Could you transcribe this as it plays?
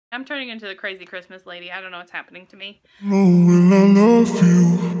I'm turning into the crazy Christmas lady. I don't know what's happening to me. Know will I love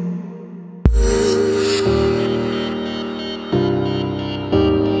you.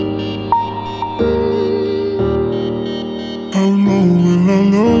 How long will I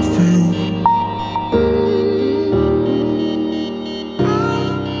love you?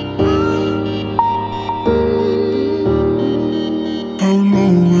 How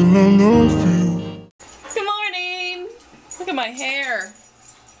long will I love you? Good morning! Look at my hair.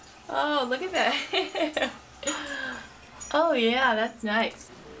 Oh, look at that hair. Oh yeah, that's nice.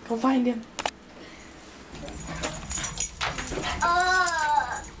 Go find him.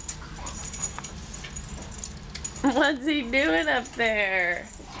 What's he doing up there?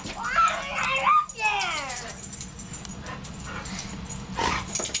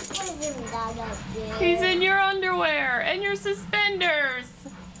 He's in your underwear and your suspenders.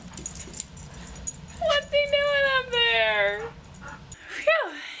 What's he doing up there?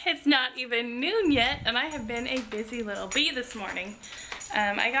 Phew, it's not even noon yet and I have been a busy little bee this morning.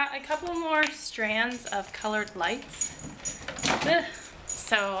 I got a couple more strands of colored lights. Ugh.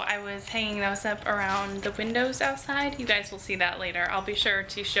 So I was hanging those up around the windows outside. You guys will see that later. I'll be sure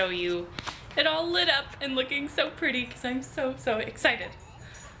to show you it all lit up and looking so pretty because I'm so excited.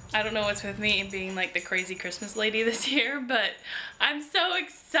 I don't know what's with me being like the crazy Christmas lady this year, but I'm so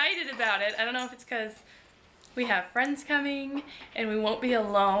excited about it. I don't know if it's because we have friends coming and we won't be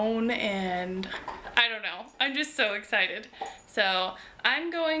alone, and I don't know. I'm just so excited. So I'm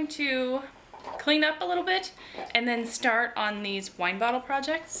going to clean up a little bit and then start on these wine bottle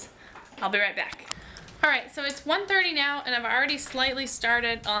projects. I'll be right back. Alright, so it's 1:30 now and I've already slightly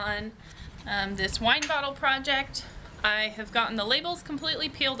started on this wine bottle project. I have gotten the labels completely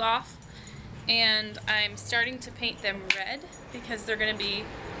peeled off and I'm starting to paint them red because they're going to be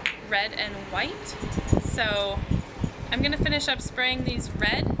red and white. So I'm going to finish up spraying these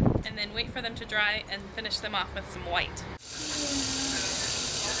red and then wait for them to dry and finish them off with some white.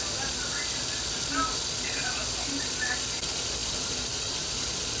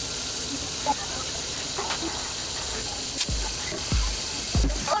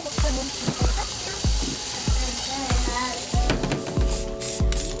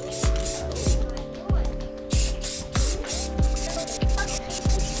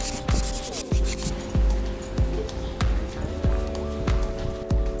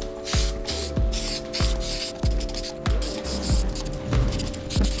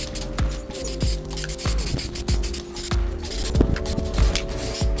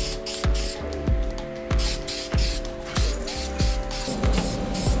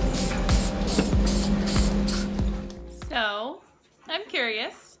 So, I'm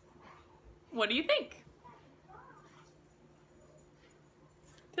curious, what do you think?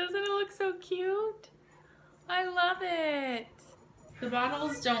 Doesn't it look so cute? I love it. The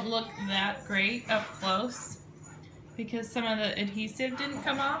bottles don't look that great up close because some of the adhesive didn't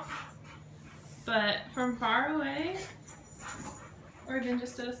come off, but from far away, or even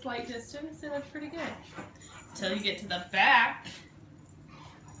just at a slight distance, they look pretty good. Until you get to the back.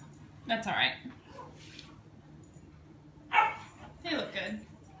 That's alright. They look good.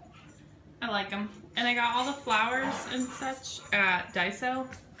 I like them. And I got all the flowers and such at Daiso,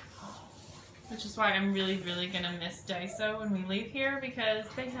 which is why I'm really gonna miss Daiso when we leave here because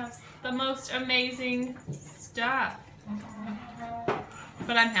they have the most amazing stuff.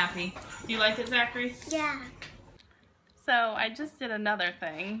 But I'm happy. Do you like it, Zachary? Yeah. So I just did another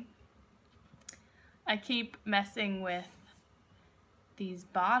thing. I keep messing with these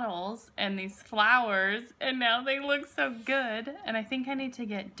bottles and these flowers and now they look so good, and I think I need to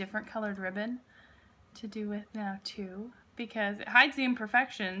get different colored ribbon to do with now too because it hides the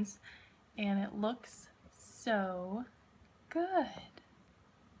imperfections and it looks so good.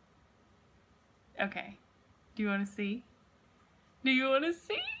 Okay, do you want to see? Do you want to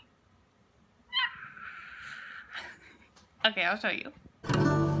see? Okay, I'll show you.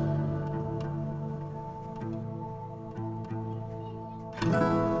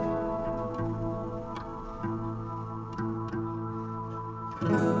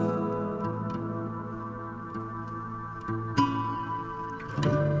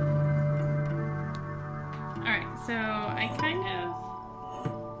 Alright, so I kind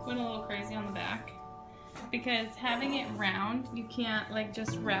of went a little crazy on the back because having it round, you can't like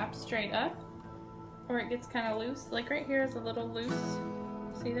just wrap straight up or it gets kind of loose. Like right here is a little loose.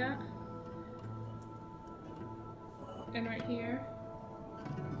 See that? And right here.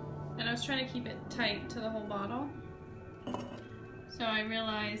 And I was trying to keep it tight to the whole bottle. So I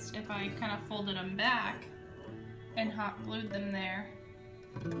realized if I kind of folded them back and hot glued them there,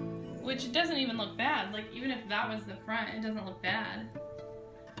 which doesn't even look bad. Like even if that was the front, it doesn't look bad.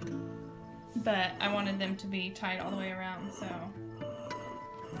 but I wanted them to be tied all the way around, so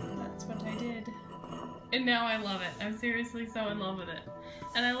that's what I did. And now I love it. I'm seriously so in love with it.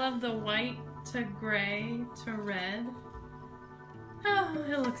 And I love the white to gray to red. Oh,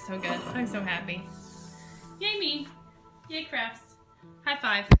 it looks so good. I'm so happy. Yay me. Yay crafts. High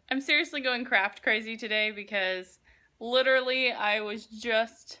five. I'm seriously going craft crazy today because literally I was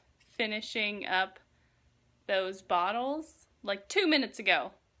just finishing up those bottles like 2 minutes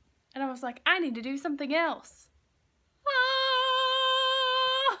ago. And I was like, I need to do something else.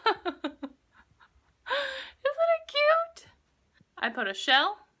 Oh! Isn't it cute? I put a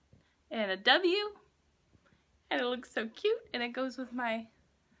shell and a W and it looks so cute and it goes with my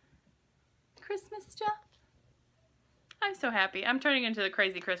Christmas stuff. I'm so happy. I'm turning into the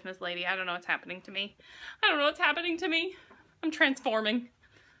crazy Christmas lady. I don't know what's happening to me. I don't know what's happening to me. I'm transforming.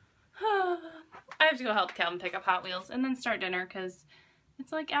 I have to go help Calvin pick up Hot Wheels and then start dinner because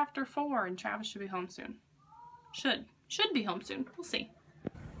it's like after 4 and Travis should be home soon. Should be home soon. We'll see.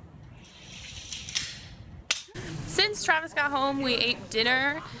 Since Travis got home, we ate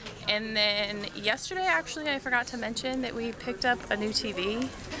dinner, and then yesterday actually I forgot to mention that we picked up a new TV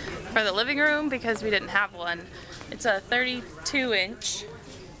for the living room because we didn't have one. It's a 32-inch,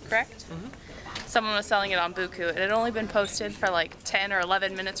 correct? Mm-hmm. Someone was selling it on Buku. It had only been posted for like 10 or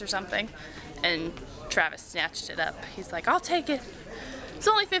 11 minutes or something, and Travis snatched it up. He's like, I'll take it. It's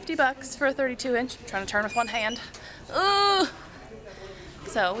only 50 bucks for a 32-inch. I'm trying to turn with one hand. Ooh.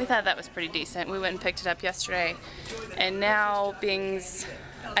 So we thought that was pretty decent. We went and picked it up yesterday. And now, being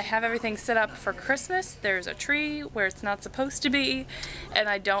I have everything set up for Christmas, there's a tree where it's not supposed to be, and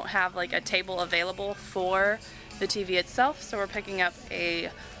I don't have like a table available for the TV itself, so we're picking up a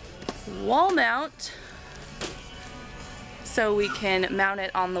wall mount so we can mount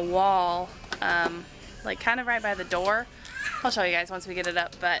it on the wall, like kind of right by the door. I'll show you guys once we get it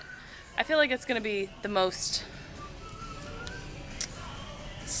up, but I feel like it's going to be the most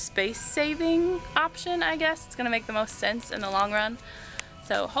space-saving option, I guess. It's going to make the most sense in the long run.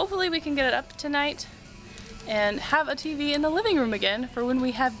 So hopefully we can get it up tonight and have a TV in the living room again for when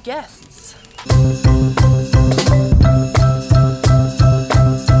we have guests.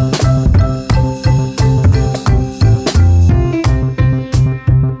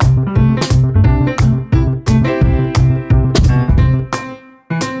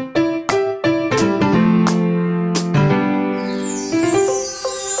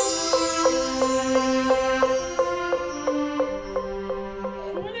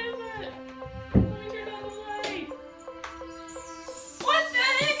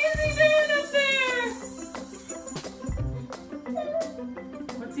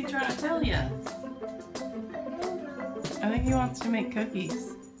 I think he wants to make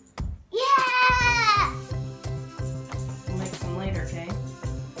cookies. Yeah! We'll make some later, okay?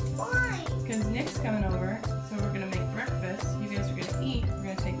 Why? Because Nick's coming over, so we're going to make breakfast. You guys are going to eat. We're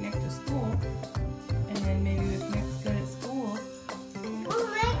going to take Nick to school. And then maybe if Nick's good at school, We'll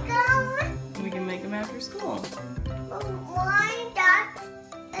make them. we can make them after school. Why Dad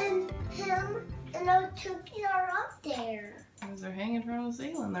and him and those cookies are up there? Because they're hanging from the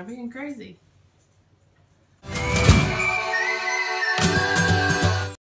ceiling. They're being crazy.